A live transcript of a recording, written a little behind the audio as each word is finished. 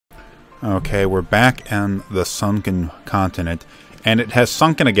Okay, we're back on the sunken continent, and it has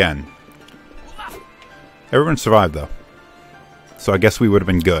sunken again. Everyone survived, though. So I guess we would have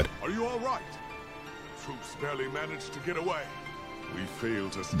been good. Are you all right? Troops barely managed to get away. We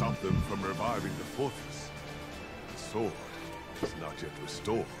failed to stop them from reviving the fortress. The sword is not yet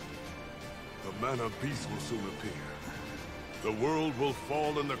restored. The Mana Beast will soon appear. The world will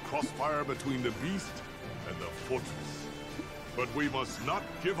fall in the crossfire between the beast and the fortress. But we must not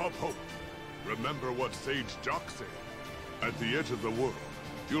give up hope. Remember what Sage Jock said. At the edge of the world,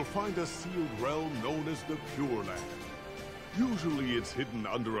 you'll find a sealed realm known as the Pure Land. Usually it's hidden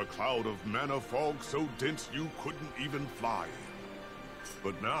under a cloud of mana fog so dense you couldn't even fly.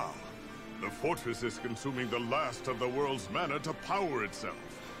 But now, the fortress is consuming the last of the world's mana to power itself.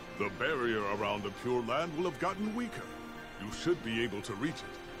 The barrier around the Pure Land will have gotten weaker. You should be able to reach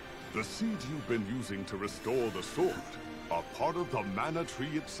it. The seeds you've been using to restore the sword are part of the mana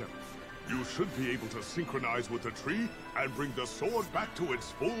tree itself. You should be able to synchronize with the tree and bring the sword back to its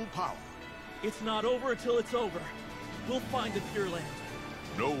full power. It's not over until it's over. We'll find the Pure Land.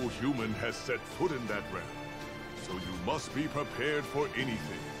 No human has set foot in that realm, so you must be prepared for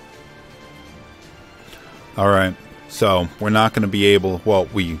anything. Alright, so we're not going to be able... Well,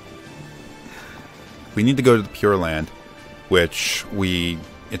 we need to go to the Pure Land, which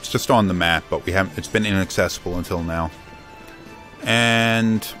it's just on the map, but we haven't... It's been inaccessible until now.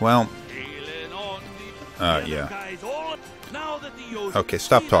 And, well... yeah. Okay,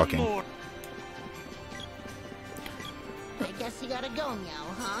 stop talking. I guess you gotta go now,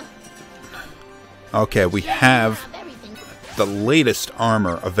 huh? Okay, we have the latest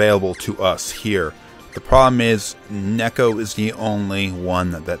armor available to us here. The problem is, Neko is the only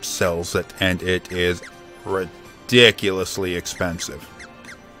one that sells it, and it is ridiculously expensive.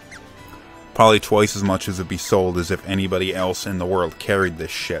 Probably twice as much as it'd be sold as if anybody else in the world carried this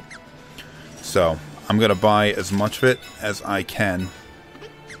shit. So, I'm gonna buy as much of it as I can.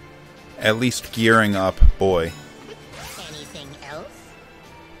 At least gearing up, boy. Anything else?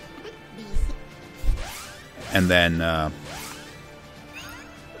 And then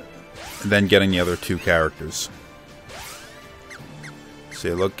getting the other two characters.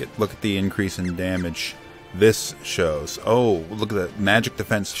 See, look at the increase in damage this shows. Oh, look at that. Magic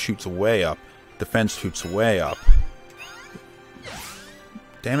defense shoots way up. Defense shoots way up.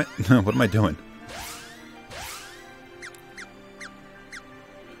 Damn it. What am I doing?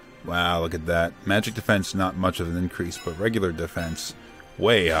 Wow, look at that. Magic defense, not much of an increase, but regular defense,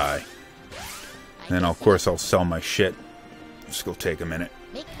 way high. And then, of course, I'll sell my shit. This will take a minute.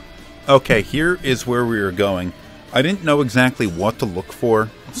 Okay, here is where we are going. I didn't know exactly what to look for,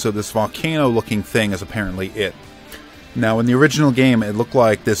 so this volcano-looking thing is apparently it. Now, in the original game, it looked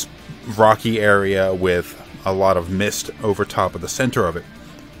like this rocky area with a lot of mist over top of the center of it.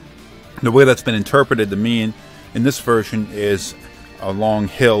 The way that's been interpreted to me in this version is a long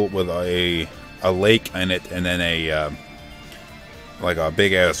hill with a lake in it, and then a like a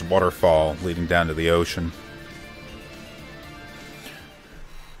big ass waterfall leading down to the ocean.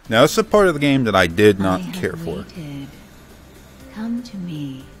 Now, this is a part of the game that I did not care for. Come to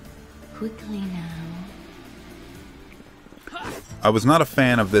me quickly now. I was not a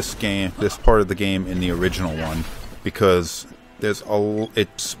fan of this part of the game in the original one, because it's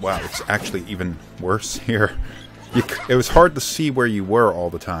actually even worse here. It was hard to see where you were all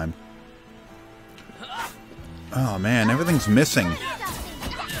the time. Oh man, everything's missing.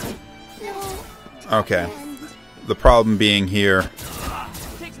 Okay. The problem being here...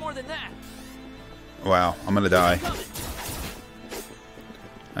 Wow, I'm gonna die.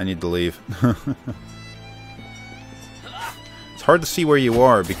 I need to leave. It's hard to see where you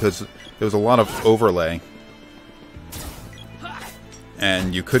are because there was a lot of overlay.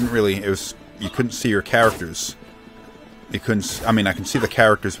 And you couldn't really... you couldn't see your characters. You couldn't... I mean, I can see the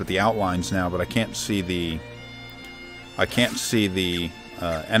characters with the outlines now, but I can't see the...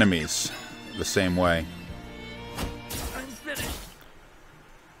 enemies the same way.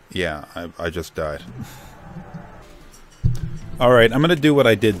 Yeah, I just died. Alright, I'm going to do what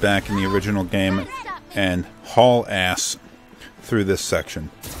I did back in the original game and haul ass through this section.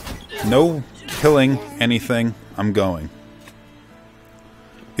 No killing anything, I'm going.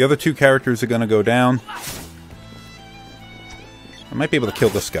 The other two characters are going to go down. I might be able to kill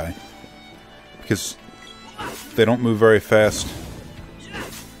this guy, because they don't move very fast.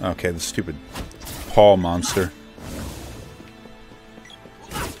 Okay, the stupid Paul monster.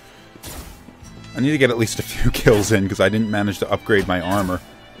 I need to get at least a few kills in, because I didn't manage to upgrade my armor.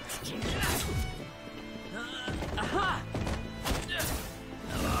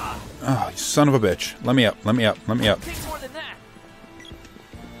 Oh, you son of a bitch. Let me up, let me up, let me up.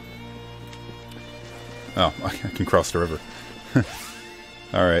 Oh, I can cross the river.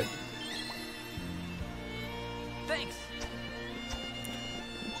 Alright. Thanks.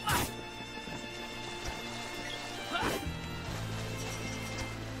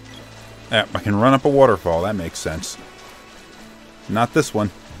 Yeah, I can run up a waterfall. That makes sense. Not this one.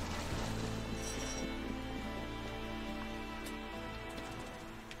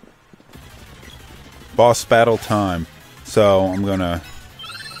 Boss battle time. So I'm gonna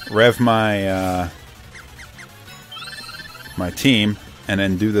rev my my team and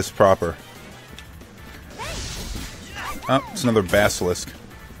then do this proper. Oh, it's another basilisk.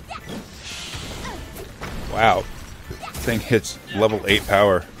 Wow. Thing hits level 8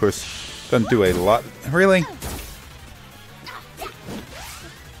 power. Of course, doesn't do a lot. Really?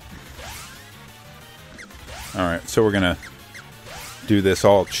 Alright, so we're gonna do this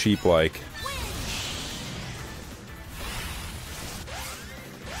all cheap-like.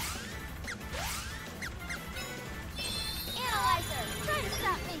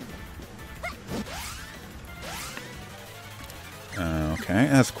 Okay,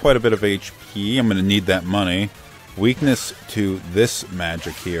 that's quite a bit of HP. I'm gonna need that money. Weakness to this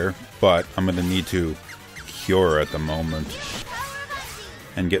magic here, but I'm gonna need to cure at the moment.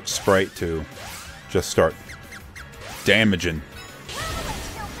 And get Sprite to just start damaging.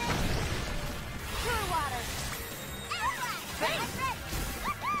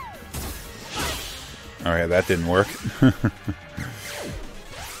 Alright, that didn't work.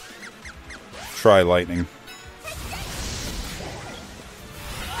 Try lightning.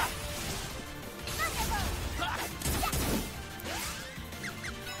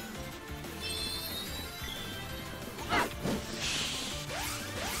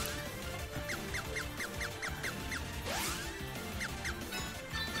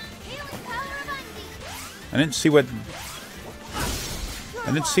 I didn't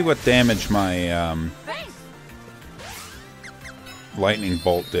see what damage my lightning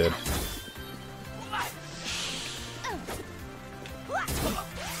bolt did.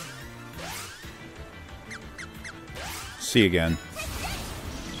 See again.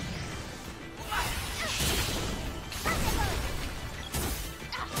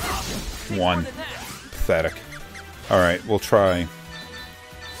 One. Pathetic. Alright, we'll try.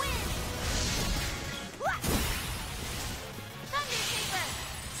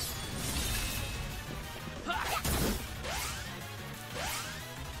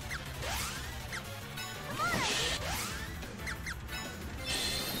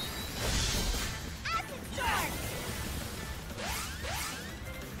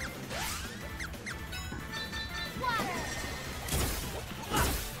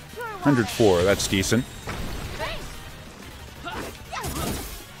 $104, that's decent.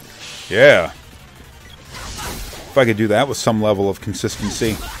 Yeah. If I could do that with some level of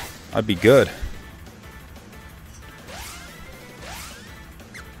consistency, I'd be good.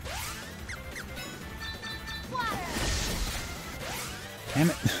 Damn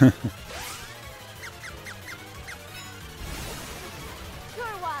it.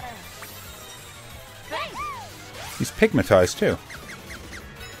 He's pigmatized too.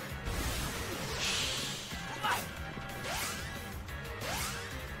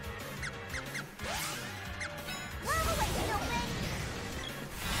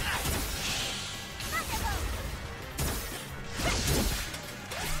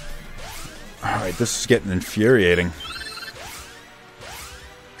 Alright, this is getting infuriating.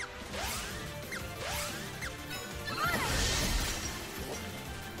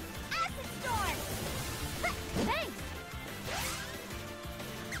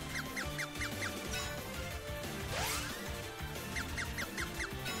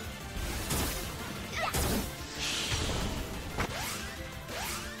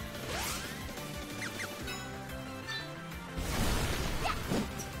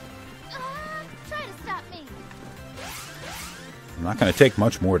 I'm not going to take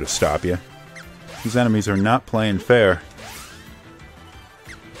much more to stop you. These enemies are not playing fair.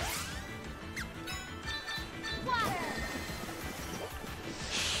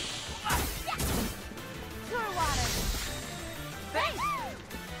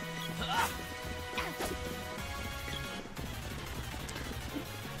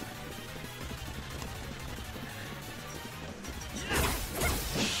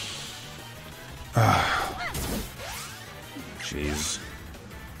 Jeez.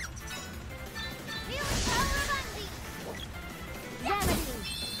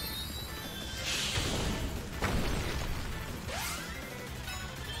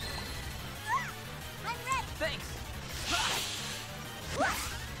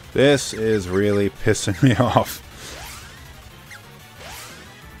 This is really pissing me off.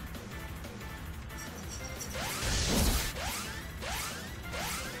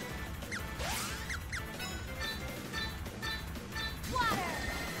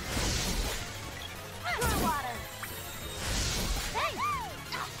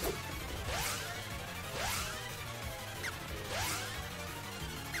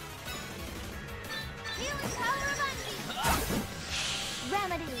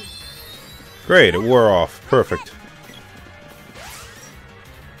 Great, it wore off. Perfect.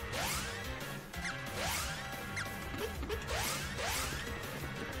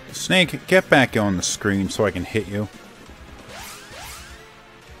 Snake, get back on the screen so I can hit you.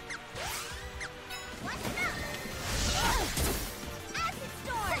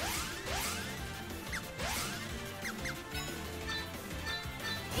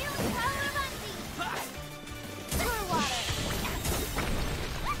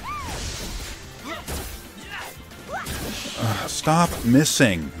 Stop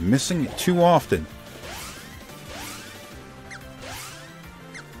missing. Missing it too often.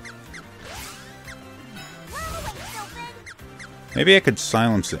 Maybe I could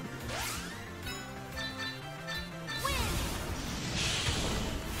silence it.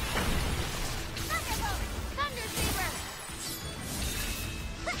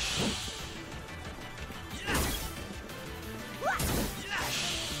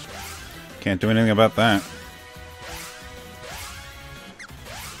 Can't do anything about that.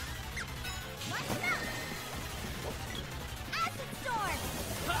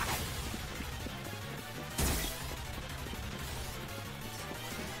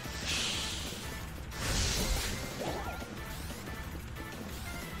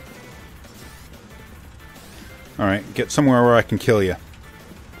 Alright, get somewhere where I can kill you.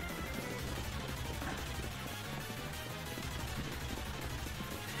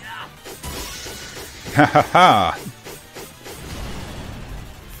 Ha ha ha!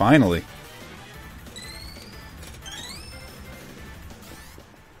 Finally.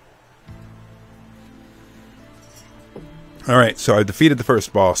 Alright, so I defeated the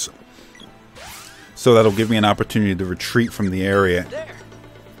first boss. So that'll give me an opportunity to retreat from the area.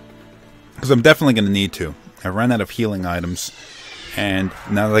 Because I'm definitely going to need to. I ran out of healing items, and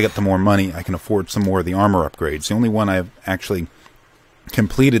now that I got the more money, I can afford some more of the armor upgrades. The only one I've actually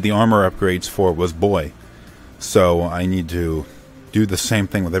completed the armor upgrades for was Boy. So I need to do the same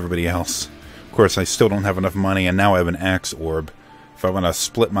thing with everybody else. Of course, I still don't have enough money, and now I have an axe orb. If I want to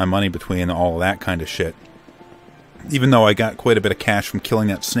split my money between all that kind of shit. Even though I got quite a bit of cash from killing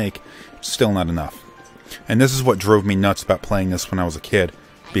that snake, it's still not enough. And this is what drove me nuts about playing this when I was a kid.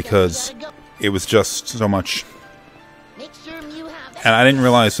 Because it was just so much. And I didn't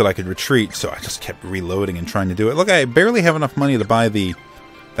realize that I could retreat, so I just kept reloading and trying to do it. Look, I barely have enough money to buy the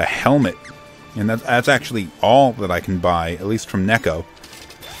helmet. And that's actually all that I can buy, at least from Neko.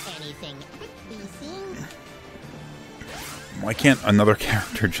 Why can't another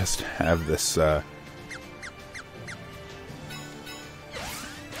character just have this,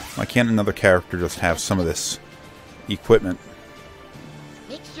 Why can't another character just have some of this equipment?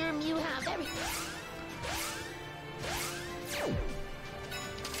 Make sure you have everything.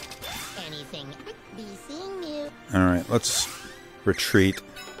 Anything be seeing you. Alright, let's retreat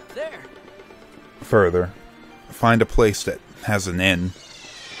There. further. Find a place that has an inn.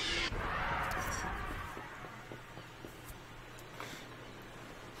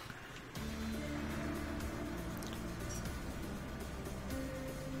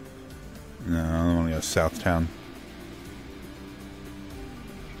 No, I don't want to go to Southtown.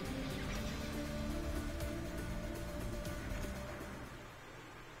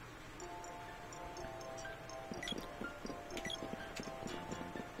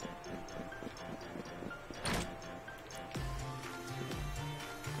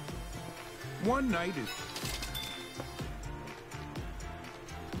 One night is...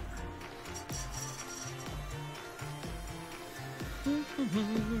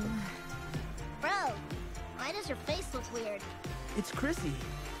 Bro, why does your face look weird? It's Chrissy.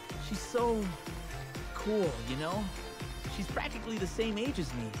 She's so cool, you know? She's practically the same age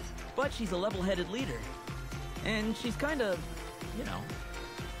as me, but she's a level-headed leader. And she's kind of, you know,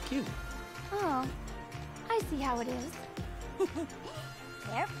 cute. Oh, I see how it is.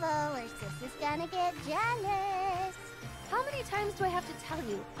 Careful, or sis is gonna get jealous. How many times do I have to tell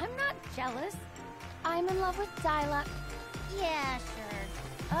you? I'm not jealous. I'm in love with Dyluck. Yeah, sure.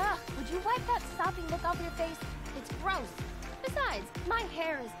 Ugh, would you wipe that soppy look off your face? It's gross. Besides, my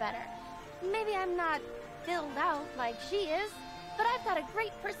hair is better. Maybe I'm not filled out like she is, but I've got a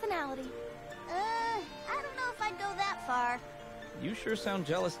great personality. I don't know if I'd go that far. You sure sound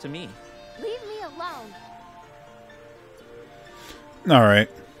jealous to me. Leave me alone. Alright.